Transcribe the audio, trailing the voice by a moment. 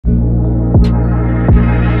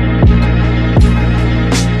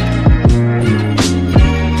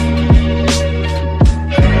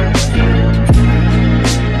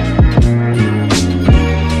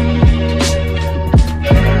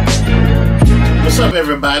up,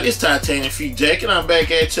 everybody? It's TitanicFeetJack, and I'm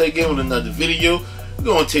back at you again with another video. We're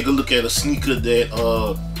gonna take a look at a sneaker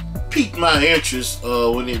that piqued my interest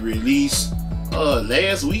when it released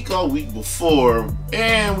last week or week before,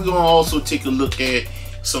 and we're gonna also take a look at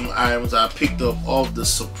some items I picked up off the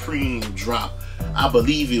Supreme drop. I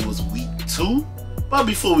believe it was week 2. But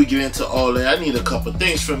before we get into all that, I need a couple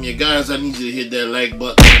things from you guys. I need you to hit that like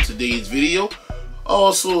button on today's video.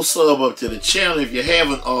 Also, sub up to the channel if you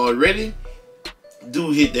haven't already.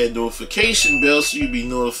 Do hit that notification bell so you'll be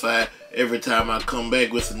notified every time I come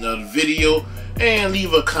back with another video. And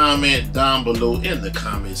leave a comment down below in the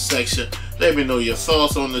comment section. Let me know your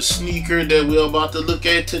thoughts on the sneaker that we're about to look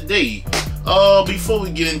at today. Before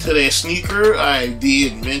we get into that sneaker, I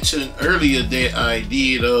did mention earlier that I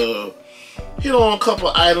did hit on a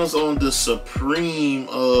couple items on the Supreme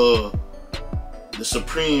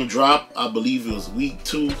drop. I believe it was week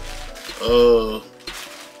 2.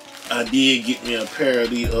 I did get me a pair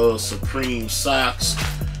of the Supreme socks.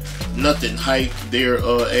 Nothing hype. They're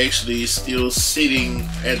actually still sitting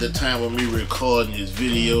at the time of me recording this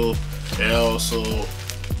video. And I also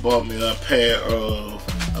bought me a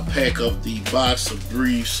pack of the box of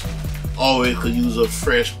briefs. Always could use a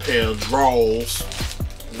fresh pair of drawers.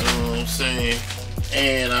 You know what I'm saying?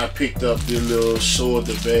 And I picked up the little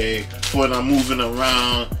shoulder bag for when I'm moving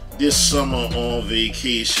around this summer on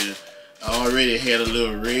vacation. I already had a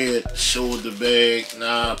little red shoulder bag.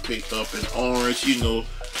 Now I picked up an orange, you know,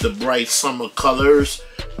 the bright summer colors.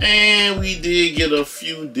 And we did get a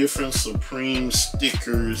few different Supreme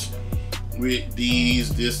stickers with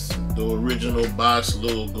these. This the original box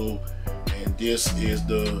logo, and this is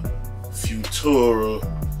the Futura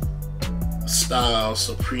style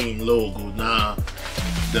Supreme logo. Now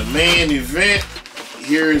the main event,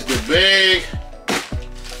 here is the bag.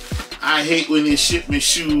 I hate when they ship me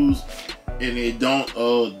shoes and they don't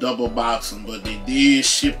double box them, but they did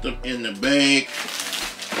ship them in the bag.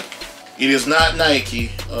 It is not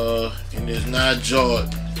Nike, and it's not Jordan,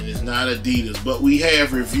 and it's not Adidas, but we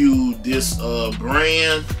have reviewed this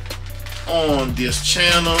brand on this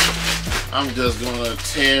channel. I'm just gonna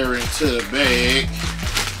tear into the bag.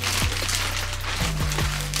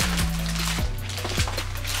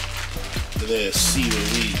 Let's see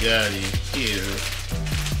what we got in here.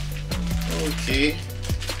 Okay.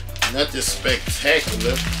 Nothing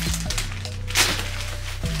spectacular.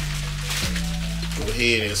 Go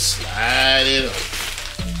ahead and slide it up.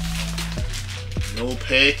 No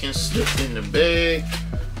packing slip in the bag.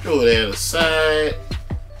 Throw that aside.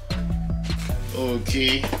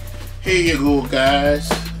 Okay. Here you go, guys.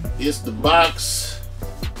 It's the box.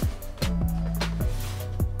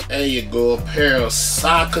 There you go. A pair of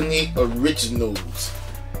Saucony originals.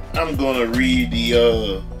 I'm gonna read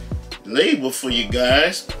the label for you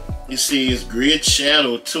guys. You see it's grid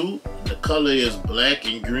shadow 2. The color is black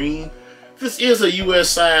and green. This is a US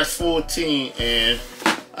size 14, and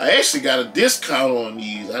I actually got a discount on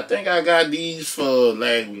these. I think I got these for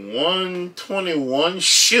like $121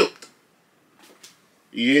 shipped.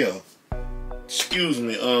 Yeah. Excuse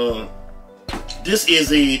me. This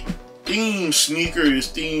is a theme sneaker. It's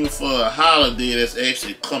themed for a holiday that's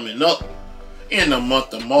actually coming up in the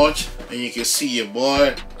month of March. And you can see your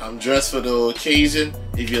boy, I'm dressed for the occasion.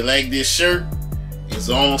 If you like this shirt, it's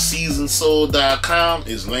on seazonedsole.com.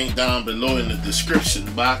 It's linked down below in the description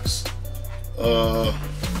box.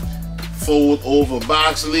 Fold over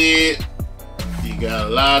box lid. You got a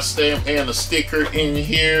live stamp and a sticker in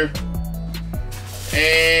here.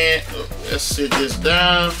 And let's sit this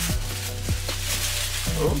down.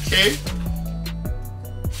 Okay.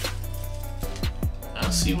 I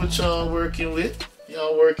see what y'all working with.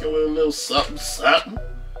 Y'all working with a little something, something.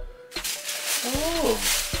 Oh.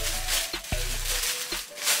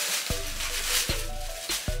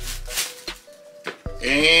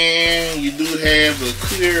 And you do have a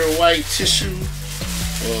clear white tissue,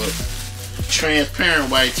 or transparent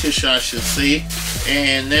white tissue, I should say.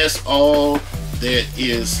 And that's all that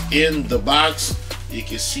is in the box. You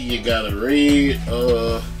can see you got a red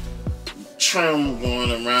trim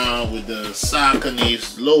going around with the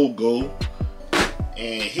Saucony's logo.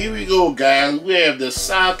 And here we go, guys. We have the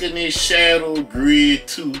Saucony Shadow Grid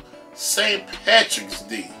 2 St. Patrick's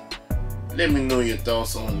Day. Let me know your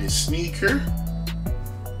thoughts on this sneaker.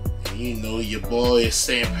 And you know your boy is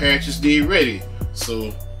St. Patrick's Day ready.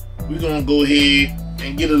 So we're going to go ahead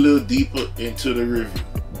and get a little deeper into the review.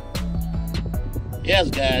 Yes,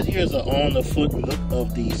 guys, here's an on-the-foot look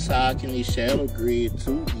of the Saucony Shadow Grid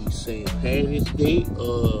 2, the St. Patrick's Day.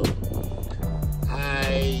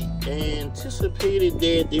 I anticipated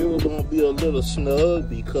that they were going to be a little snug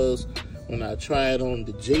because when I tried on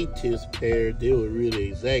the J-Tips pair, they were really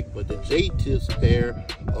exact, but the J-Tips pair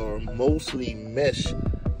are mostly mesh,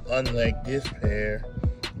 unlike this pair.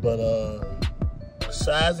 But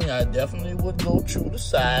sizing, I definitely would go true to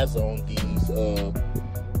size on these.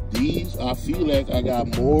 These, I feel like I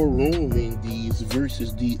got more room in these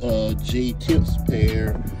versus the J-Tips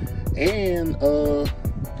pair. And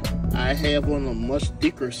I have on a much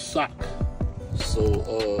thicker sock.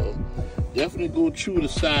 So definitely go true to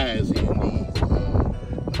size in these.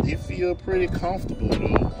 They feel pretty comfortable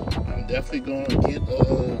though. I'm definitely gonna get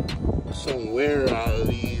some wear out of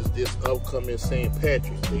these this upcoming St.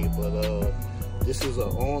 Patrick's Day. But this is a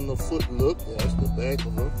on the foot look. That's the back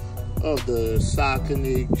of them, of the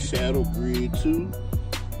Saucony Shadow Grid 2,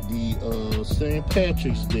 the St.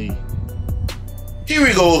 Patrick's Day. Here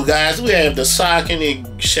we go, guys. We have the Saucony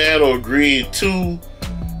Shadow Grid 2,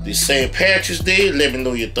 the St. Patrick's Day. Let me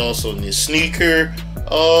know your thoughts on this sneaker.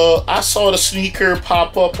 I saw the sneaker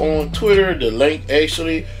pop up on Twitter, the link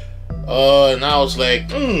actually, and I was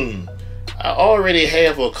like, I already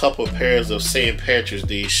have a couple pairs of St. Patrick's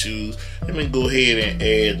Day shoes. Let me go ahead and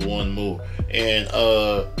add one more. And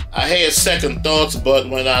I had second thoughts, but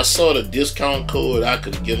when I saw the discount code, I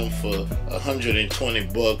could get them for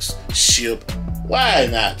 $120 shipped. Why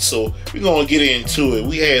not? So we're gonna get into it.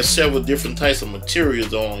 We have several different types of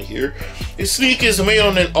materials on here. This sneaker is made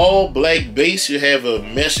on an all black base. You have a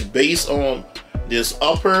mesh base on this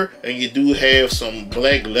upper, and you do have some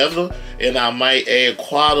black leather, and I might add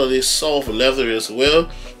quality soft leather as well.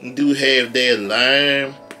 You do have that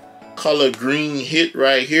lime color green hit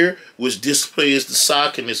right here, which displays the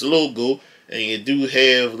Saucony's logo, and you do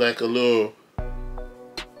have like a little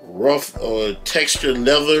rough or textured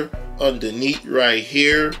leather underneath right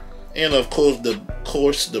here, and of course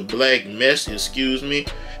the black mesh, excuse me.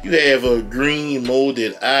 You have a green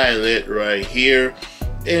molded eyelet right here,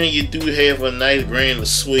 and you do have a nice grain of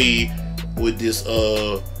suede with this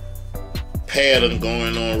pattern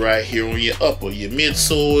going on right here on your upper. Your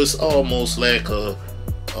midsole is almost like a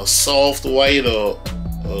soft white or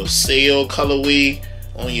sail colorway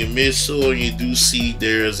on your midsole. You do see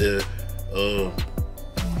there's a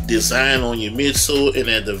design on your midsole, and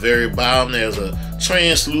at the very bottom there's a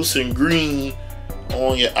translucent green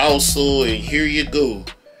on your outsole. And here you go,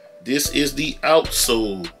 this is the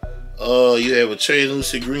outsole. You have a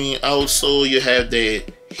translucent green outsole. You have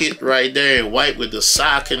that hit right there in white with the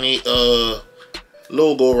Saucony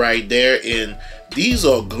logo right there, and these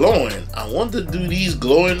are glowing. I want to do these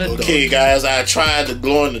glow in the dark. Okay guys, I tried the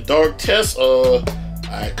glow in the dark test.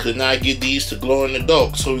 I could not get these to glow in the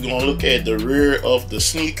dark. So we're gonna look at the rear of the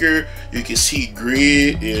sneaker. You can see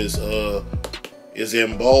grid is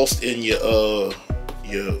embossed in your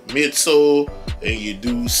midsole, and you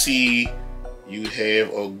do see you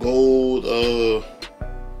have a gold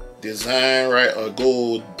design, right? A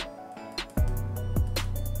gold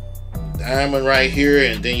diamond right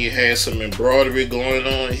here, and then you have some embroidery going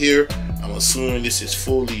on here. I'm assuming this is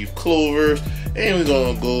 4-leaf clovers, and we're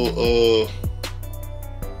gonna go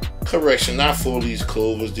correction, not 4-leaf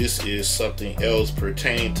clovers. This is something else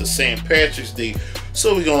pertaining to St. Patrick's Day.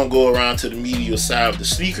 So we're gonna go around to the medial side of the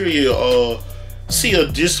sneaker. You see a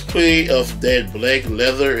display of that black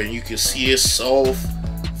leather, and you can see it's soft,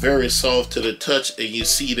 very soft to the touch, and you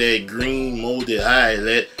see that green molded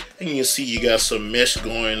eyelet, and you see you got some mesh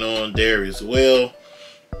going on there as well.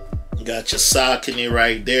 You got your Saucony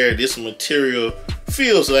right there. This material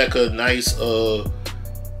feels like a nice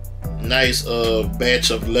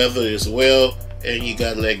batch of leather as well, and you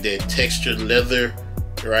got like that textured leather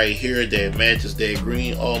right here that matches that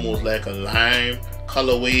green, almost like a lime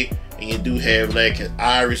colorway, and you do have like an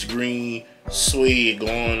Irish green suede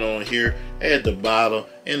going on here at the bottom,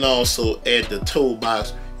 and also at the toe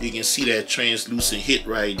box you can see that translucent hit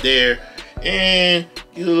right there. And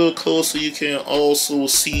get a little closer, you can also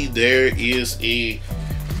see there is a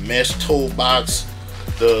mesh toe box.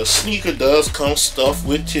 The sneaker does come stuffed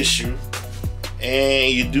with tissue,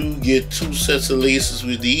 and you do get 2 sets of laces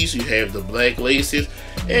with these. You have the black laces,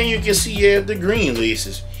 and you can see you have the green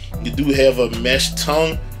laces. You do have a mesh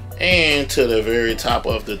tongue, and to the very top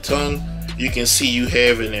of the tongue you can see you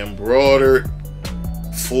have an embroidered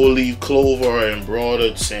 4-leaf clover or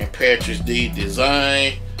embroidered St. Patrick's Day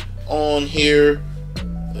design on here.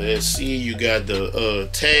 Let's see, you got the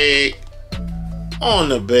tag on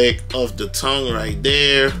the back of the tongue right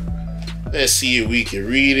there. Let's see if we can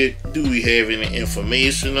read it. Do we have any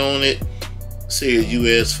information on it? Say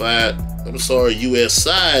US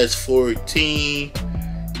size 14.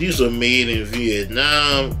 These are made in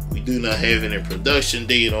Vietnam. We do not have any production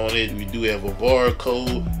date on it. We do have a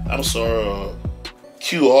barcode, a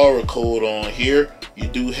QR code on here. You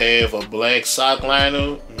do have a black sock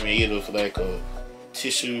liner made of like a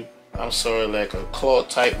tissue, like a cloth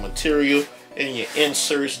type material, and your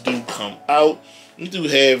inserts do come out. You do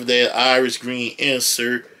have that iris green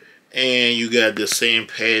insert, and you got the St.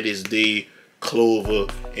 Patty's Day clover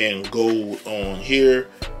and gold on here,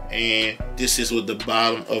 and this is what the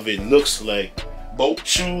bottom of it looks like. Both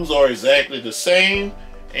shoes are exactly the same,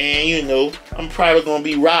 and you know, I'm probably gonna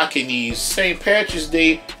be rocking these. St. Patrick's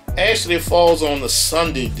Day actually falls on the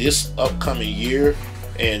Sunday this upcoming year,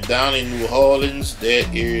 and down in New Orleans there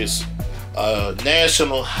is a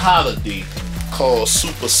national holiday called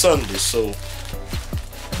Super Sunday, so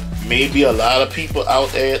maybe a lot of people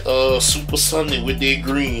out at Super Sunday with their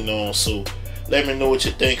green on. So let me know what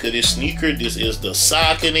you think of this sneaker. This is the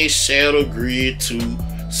Saucony Shadow Grid 2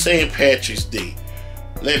 St. Patrick's Day.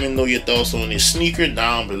 Let me know your thoughts on this sneaker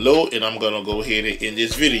down below, and I'm gonna go ahead and end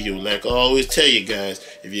this video. Like I always tell you guys,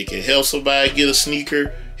 if you can help somebody get a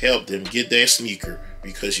sneaker, help them get that sneaker,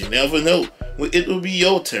 because you never know when it will be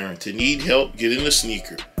your turn to need help getting a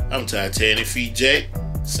sneaker. I'm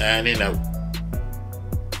TitanicFeetJack, signing out.